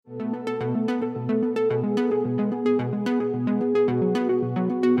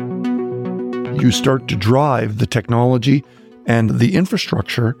you start to drive the technology and the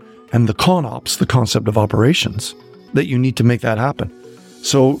infrastructure and the ConOps, the concept of operations, that you need to make that happen.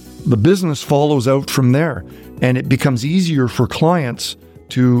 So the business follows out from there, and it becomes easier for clients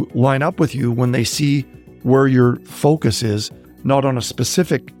to line up with you when they see where your focus is, not on a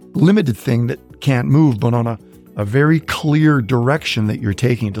specific limited thing that can't move, but on a very clear direction that you're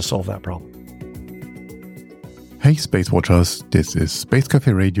taking to solve that problem. Hey Space Watchers, this is Space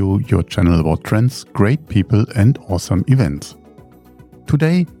Café Radio, your channel about trends, great people and awesome events.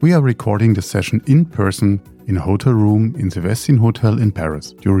 Today we are recording the session in person in a hotel room in the Westin Hotel in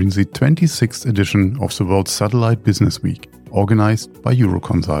Paris during the 26th edition of the World Satellite Business Week, organized by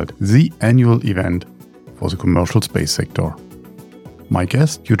Euroconsult, the annual event for the commercial space sector. My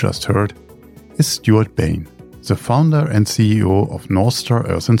guest you just heard is Stewart Bain, the founder and CEO of North Star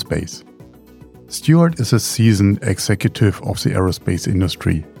Earth and Space. Stewart is a seasoned executive of the aerospace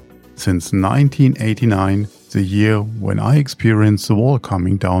industry. Since 1989, the year when I experienced the wall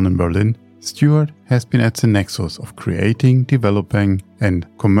coming down in Berlin, Stewart has been at the nexus of creating, developing and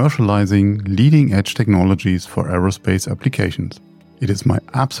commercializing leading-edge technologies for aerospace applications. It is my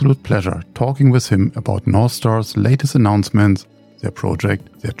absolute pleasure talking with him about North Star's latest announcements, their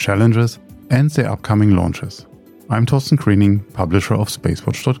project, their challenges and their upcoming launches. I'm Thorsten Kriening, publisher of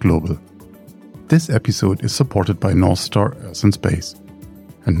Spacewatch.global. This episode is supported by North Star Earth and Space.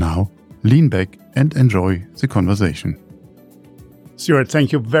 And now, lean back and enjoy the conversation. Stewart,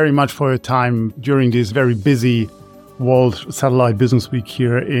 thank you very much for your time during this very busy World Satellite Business Week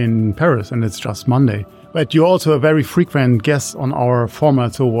here in Paris, and it's just Monday. But you're also a very frequent guest on our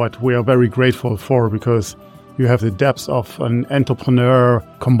format, so what we are very grateful for, because you have the depth of an entrepreneur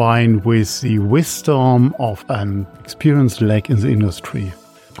combined with the wisdom of an experienced leg in the industry.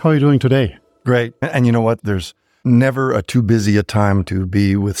 How are you doing today? Great. And you know what? There's never a too busy a time to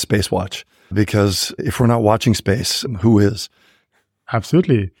be with Spacewatch, because if we're not watching space, who is?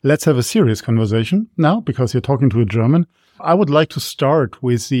 Absolutely. Let's have a serious conversation now, because you're talking to a German. I would like to start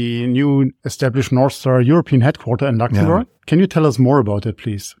with the new established North Star European headquarters in Luxembourg. Yeah. Can you tell us more about it,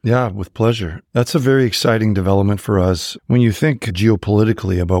 please? Yeah, with pleasure. That's a very exciting development for us. When you think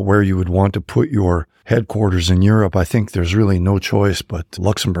geopolitically about where you would want to put your headquarters in Europe, I think there's really no choice but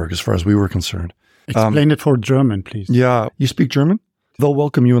Luxembourg as far as we were concerned. Explain it for German, please. Yeah. You speak German? They'll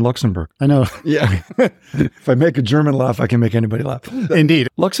welcome you in Luxembourg. I know. Yeah. If I make a German laugh, I can make anybody laugh. Indeed.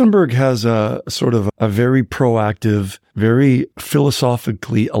 Luxembourg has a sort of a very proactive, very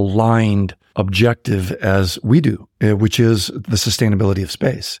philosophically aligned objective as we do, which is the sustainability of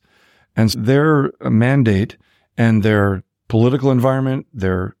space. And their mandate and their political environment,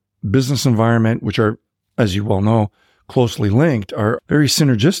 their business environment, which are, as you well know, closely linked, are very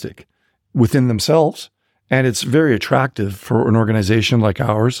synergistic within themselves. And it's very attractive for an organization like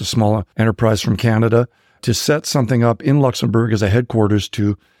ours, a small enterprise from Canada, to set something up in Luxembourg as a headquarters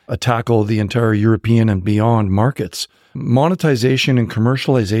to tackle the entire European and beyond markets. Monetization and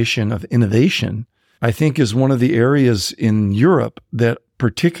commercialization of innovation, I think, is one of the areas in Europe that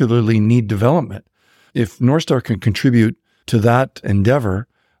particularly need development. If North Star can contribute to that endeavor,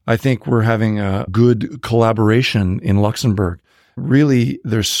 I think we're having a good collaboration in Luxembourg. Really,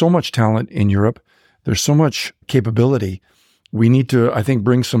 there's so much talent in Europe. There's so much capability. We need to, I think,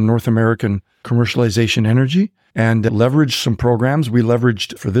 bring some North American commercialization energy and leverage some programs. We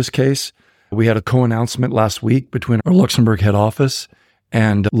leveraged, for this case, we had a co-announcement last week between our Luxembourg head office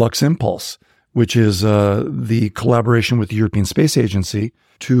and Lux Impulse, which is the collaboration with the European Space Agency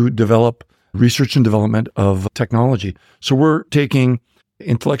to develop research and development of technology. So we're taking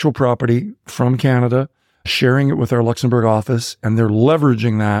intellectual property from Canada, sharing it with our Luxembourg office, and they're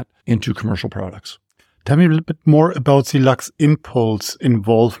leveraging that into commercial products. Tell me a little bit more about the Lux Impulse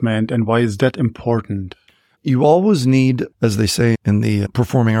involvement and why is that important? You always need, as they say in the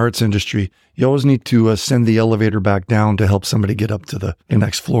performing arts industry, you always need to send the elevator back down to help somebody get up to the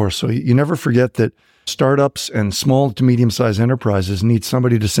next floor. So you never forget that startups and small to medium-sized enterprises need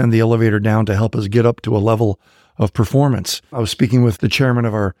somebody to send the elevator down to help us get up to a level of performance. I was speaking with the chairman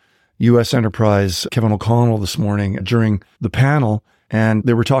of our U.S. enterprise, Kevin O'Connell, this morning during the panel, and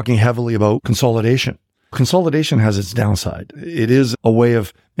they were talking heavily about consolidation. Consolidation has its downside. It is a way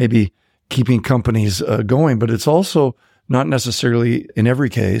of maybe keeping companies going, but it's also not necessarily, in every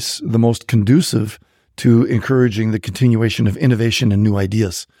case, the most conducive to encouraging the continuation of innovation and new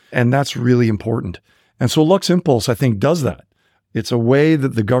ideas. And that's really important. And so Lux Impulse, I think, does that. It's a way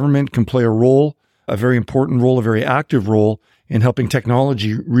that the government can play a role, a very important role, a very active role in helping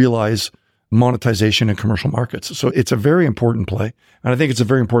technology realize monetization in commercial markets. So it's a very important play. And I think it's a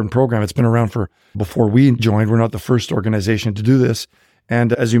very important program. It's been around for before we joined. We're not the first organization to do this.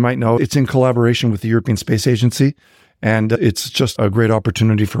 And as you might know, it's in collaboration with the European Space Agency. And it's just a great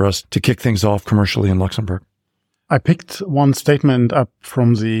opportunity for us to kick things off commercially in Luxembourg. I picked one statement up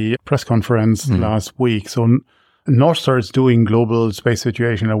from the press conference last week. So North Star is doing global space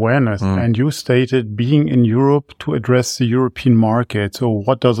situation awareness, and you stated being in Europe to address the European market. So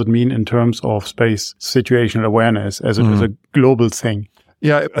what does it mean in terms of space situational awareness as it is a global thing?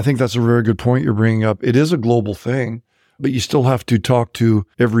 Yeah, I think that's a very good point you're bringing up. It is a global thing, but you still have to talk to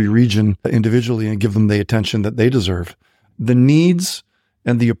every region individually and give them the attention that they deserve. The needs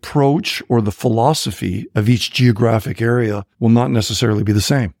and the approach or the philosophy of each geographic area will not necessarily be the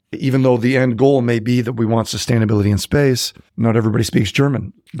same. Even though the end goal may be that we want sustainability in space, not everybody speaks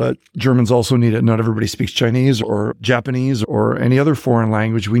German, but Germans also need it. Not everybody speaks Chinese or Japanese or any other foreign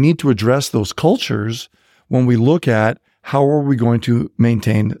language. We need to address those cultures when we look at how are we going to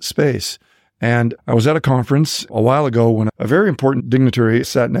maintain space. And I was at a conference a while ago when a very important dignitary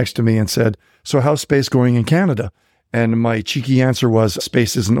sat next to me and said, "So how's space going in Canada?" And my cheeky answer was,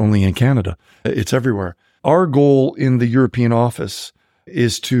 space isn't only in Canada, it's everywhere. Our goal in the European office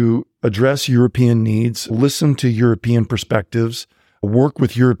is to address European needs, listen to European perspectives, work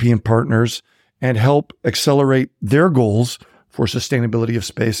with European partners, and help accelerate their goals for sustainability of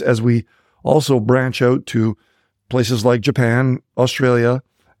space as we also branch out to places like Japan, Australia,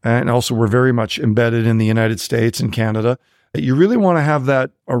 and also we're very much embedded in the United States and Canada. You really want to have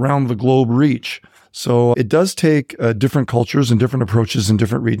that around the globe reach. So it does take different cultures and different approaches in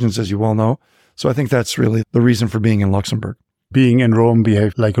different regions, as you well know. So I think that's really the reason for being in Luxembourg. Being in Rome,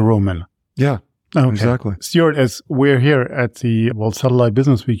 behave like a Roman. Yeah, exactly. Stewart, as we're here at the World Satellite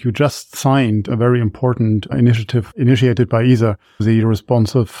Business Week, you just signed a very important initiative initiated by ESA, the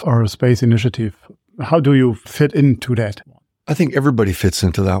Responsive Aerospace Initiative. How do you fit into that? I think everybody fits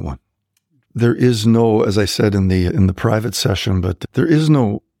into that one. There is no, as I said in the private session, but there is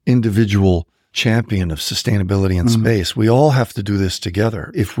no individual champion of sustainability in space. We all have to do this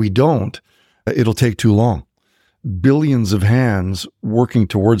together. If we don't, it'll take too long. Billions of hands working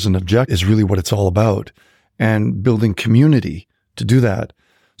towards an objective is really what it's all about, and building community to do that.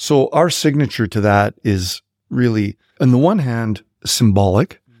 So our signature to that is really, on the one hand,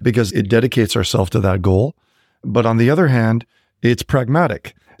 symbolic because it dedicates ourselves to that goal. But on the other hand, it's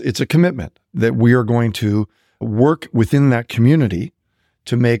pragmatic. It's a commitment that we are going to work within that community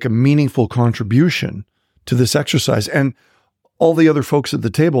to make a meaningful contribution to this exercise. And all the other folks at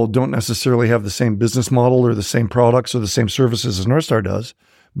the table don't necessarily have the same business model or the same products or the same services as North Star does,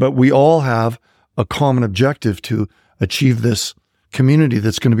 but we all have a common objective to achieve this community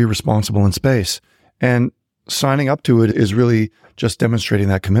that's going to be responsible in space. And signing up to it is really just demonstrating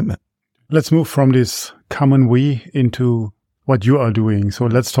that commitment. Let's move from this common we into what you are doing. So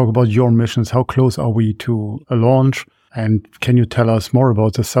let's talk about your missions. How close are we to a launch? And can you tell us more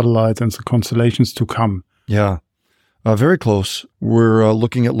about the satellites and the constellations to come? Yeah, very close. We're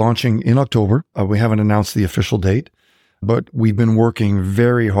looking at launching in October. We haven't announced the official date, but we've been working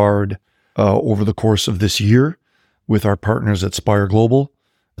very hard over the course of this year with our partners at Spire Global.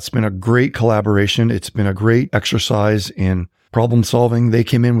 It's been a great collaboration. It's been a great exercise in problem solving. They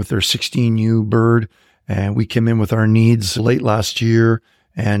came in with their 16U bird, and we came in with our needs late last year.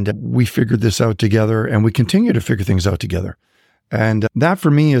 And we figured this out together, and we continue to figure things out together. And that for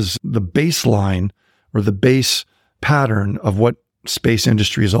me is the baseline or the base pattern of what space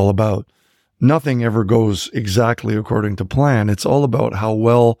industry is all about. Nothing ever goes exactly according to plan. It's all about how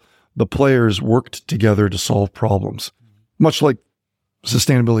well the players worked together to solve problems. Much like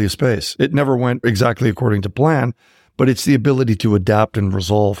sustainability of space. It never went exactly according to plan, but it's the ability to adapt and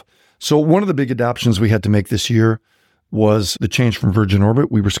resolve. So one of the big adaptations we had to make this year was the change from Virgin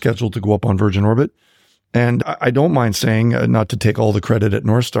Orbit. We were scheduled to go up on Virgin Orbit. And I don't mind saying, not to take all the credit at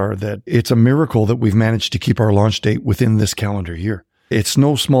North Star, that it's a miracle that we've managed to keep our launch date within this calendar year. It's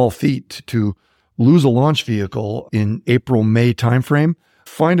no small feat to lose a launch vehicle in April, May timeframe,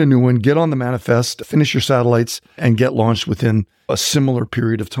 find a new one, get on the manifest, finish your satellites, and get launched within a similar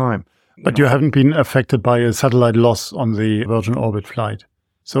period of time. But you haven't been affected by a satellite loss on the Virgin Orbit flight.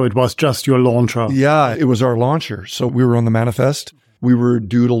 So it was just your launcher. Yeah, it was our launcher. So we were on the manifest. We were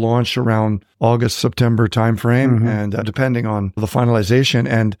due to launch around August, September timeframe, and depending on the finalization.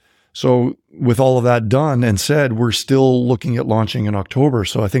 And so with all of that done and said, we're still looking at launching in October.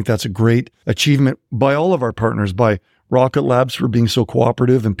 So I think that's a great achievement by all of our partners, by Rocket Labs for being so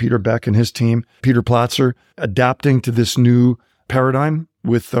cooperative, and Peter Beck and his team, Peter Platzer, adapting to this new paradigm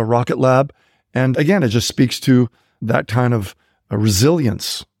with Rocket Lab. And again, it just speaks to that kind of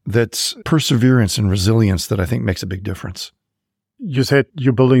resilience, that's perseverance and resilience that I think makes a big difference. You said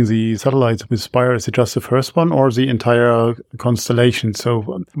you're building the satellites with Spire. Is it just the first one or the entire constellation?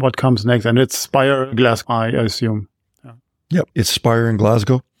 So what comes next? And it's Spire Glasgow, I assume. Yep. It's Spire in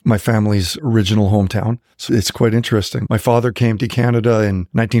Glasgow, my family's original hometown. So it's quite interesting. My father came to Canada in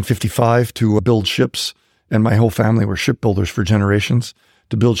 1955 to build ships, and my whole family were shipbuilders for generations,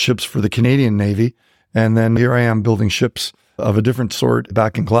 to build ships for the Canadian Navy. And then here I am building ships of a different sort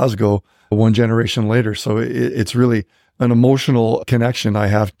back in Glasgow one generation later. So it's really an emotional connection I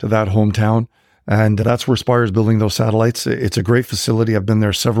have to that hometown. And that's where Spire is building those satellites. It's a great facility. I've been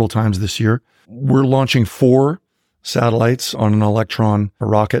there several times this year. We're launching 4 satellites on an Electron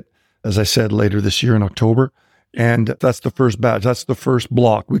rocket, as I said, later this year in October. And that's the first batch. That's the first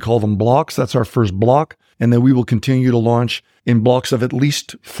block. We call them blocks. That's our first block. And then we will continue to launch in blocks of at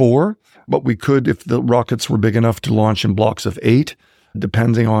least 4. But we could, if the rockets were big enough, to launch in blocks of 8,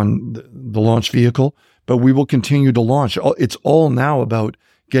 depending on the launch vehicle. But we will continue to launch. It's all now about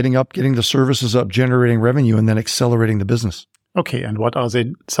getting the services up, generating revenue, and then accelerating the business. Okay. And what are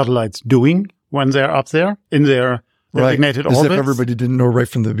the satellites doing when they're up there in their designated orbits? As if everybody didn't know right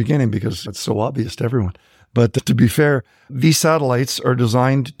from the beginning, because it's so obvious to everyone. But to be fair, these satellites are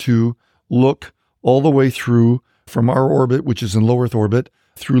designed to look all the way through from our orbit, which is in low Earth orbit,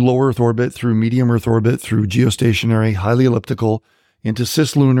 through low Earth orbit, through medium Earth orbit, through geostationary, highly elliptical, into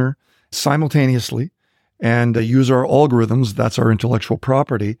cislunar simultaneously, and use our algorithms, that's our intellectual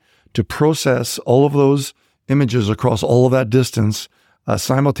property, to process all of those images across all of that distance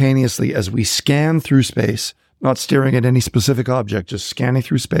simultaneously as we scan through space, not staring at any specific object, just scanning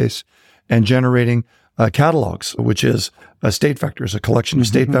through space and generating catalogs, which is state vectors, a collection of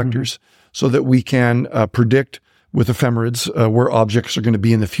state vectors, so that we can predict with ephemerids where objects are going to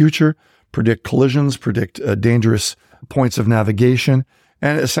be in the future, predict collisions, predict dangerous points of navigation,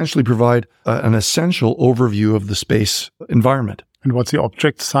 and essentially provide an essential overview of the space environment. And what's the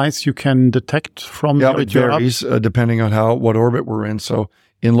object size you can detect from the it varies depending on what orbit we're in. So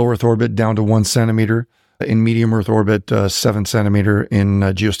in low Earth orbit, down to 1 centimeter. In medium Earth orbit, 7 centimeter. In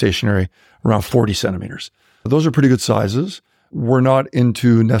geostationary, around 40 centimeters. Those are pretty good sizes. We're not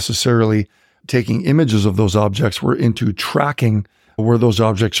into necessarily taking images of those objects. We're into tracking where those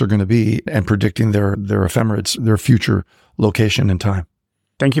objects are going to be and predicting their ephemerids, their future location and time.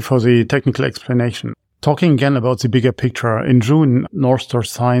 Thank you for the technical explanation. Talking again about the bigger picture, in June, North Star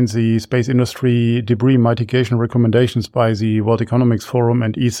signed the Space Industry Debris Mitigation Recommendations by the World Economics Forum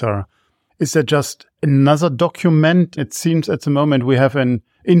and ESA. Is that just another document? It seems at the moment we have an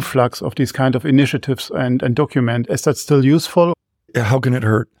influx of these kind of initiatives and document. Is that still useful? How can it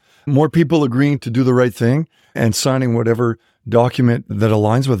hurt? More people agreeing to do the right thing and signing whatever document that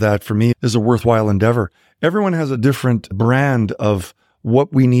aligns with that, for me, is a worthwhile endeavor. Everyone has a different brand of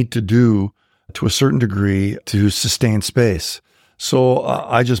what we need to do to a certain degree to sustain space. So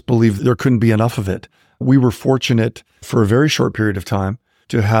I just believe there couldn't be enough of it. We were fortunate for a very short period of time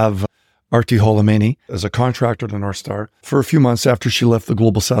to have Arti Holameni as a contractor to North Star for a few months after she left the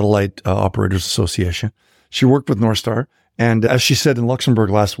Global Satellite Operators Association. She worked with North Star, and as she said in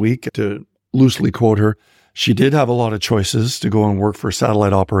Luxembourg last week, to loosely quote her, she did have a lot of choices to go and work for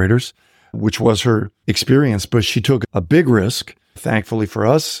satellite operators, which was her experience, but she took a big risk, thankfully for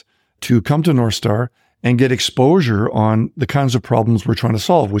us, to come to North Star and get exposure on the kinds of problems we're trying to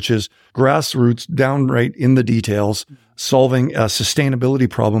solve, which is grassroots, downright in the details, solving a sustainability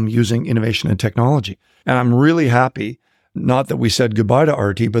problem using innovation and technology. And I'm really happy, not that we said goodbye to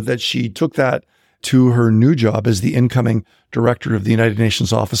Arti, but that she took that to her new job as the incoming director of the United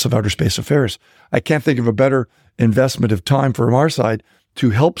Nations Office of Outer Space Affairs. I can't think of a better investment of time from our side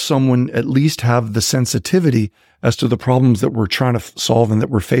to help someone at least have the sensitivity as to the problems that we're trying to solve and that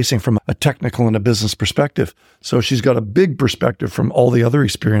we're facing from a technical and a business perspective. So she's got a big perspective from all the other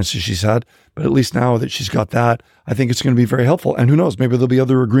experiences she's had, but at least now that she's got that, I think it's going to be very helpful. And who knows, maybe there'll be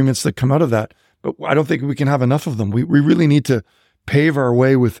other agreements that come out of that, but I don't think we can have enough of them. We really need to pave our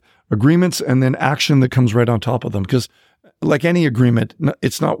way with agreements and then action that comes right on top of them. Because like any agreement,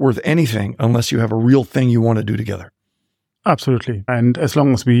 it's not worth anything unless you have a real thing you want to do together. Absolutely. And as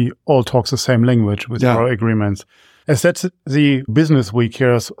long as we all talk the same language with our agreements. As that's the business week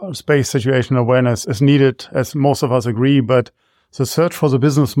here, space situation awareness is needed, as most of us agree, but the search for the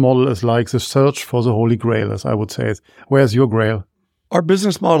business model is like the search for the Holy Grail, as I would say. Where's your grail? Our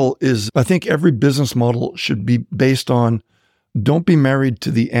business model is, I think every business model should be based on, don't be married to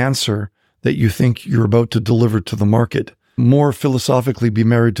the answer that you think you're about to deliver to the market. More philosophically, be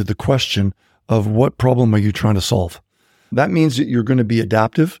married to the question of what problem are you trying to solve? That means that you're going to be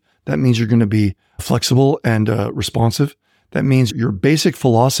adaptive. That means you're going to be flexible and responsive. That means your basic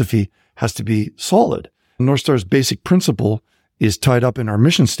philosophy has to be solid. North Star's basic principle is tied up in our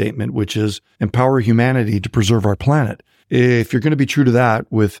mission statement, which is empower humanity to preserve our planet. If you're going to be true to that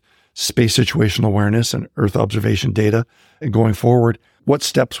with space situational awareness and Earth observation data and going forward, what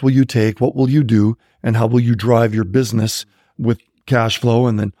steps will you take? What will you do? And how will you drive your business with cash flow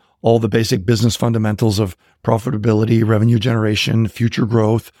and then all the basic business fundamentals of profitability, revenue generation, future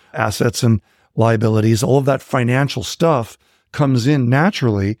growth, assets and liabilities? All of that financial stuff comes in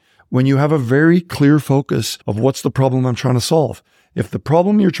naturally when you have a very clear focus of what's the problem I'm trying to solve. If the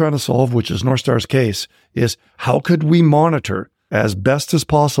problem you're trying to solve, which is North Star's case, is how could we monitor as best as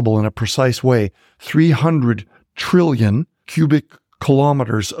possible in a precise way 300 trillion cubic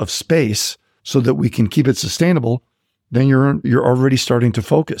kilometers of space so that we can keep it sustainable, then you're already starting to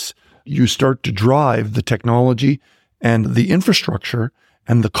focus. You start to drive the technology and the infrastructure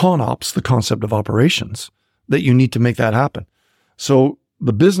and the ConOps, the concept of operations, that you need to make that happen. So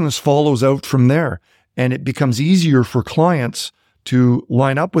the business follows out from there, and it becomes easier for clients to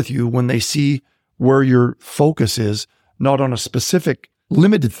line up with you when they see where your focus is, not on a specific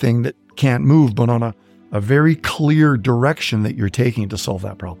limited thing that can't move, but on a very clear direction that you're taking to solve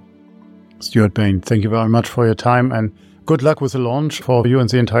that problem. Stewart Bain, thank you very much for your time, and good luck with the launch for you and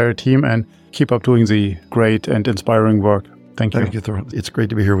the entire team, and keep up doing the great and inspiring work. Thank you. Thank you, Thorin. It's great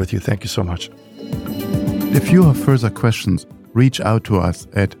to be here with you. Thank you so much. If you have further questions, reach out to us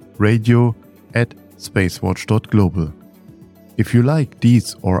at radio@spacewatch.global. If you like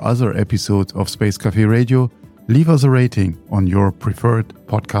these or other episodes of Space Café Radio, leave us a rating on your preferred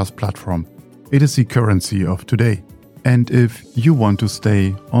podcast platform. It is the currency of today. And if you want to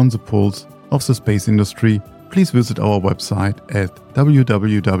stay on the pulse of the space industry, please visit our website at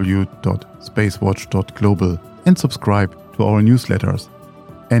www.spacewatch.global and subscribe to our newsletters.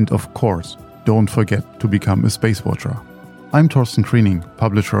 And of course, don't forget to become a Space Watcher. I'm Thorsten Kriening,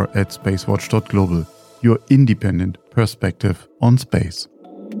 publisher at spacewatch.global, your independent perspective on space.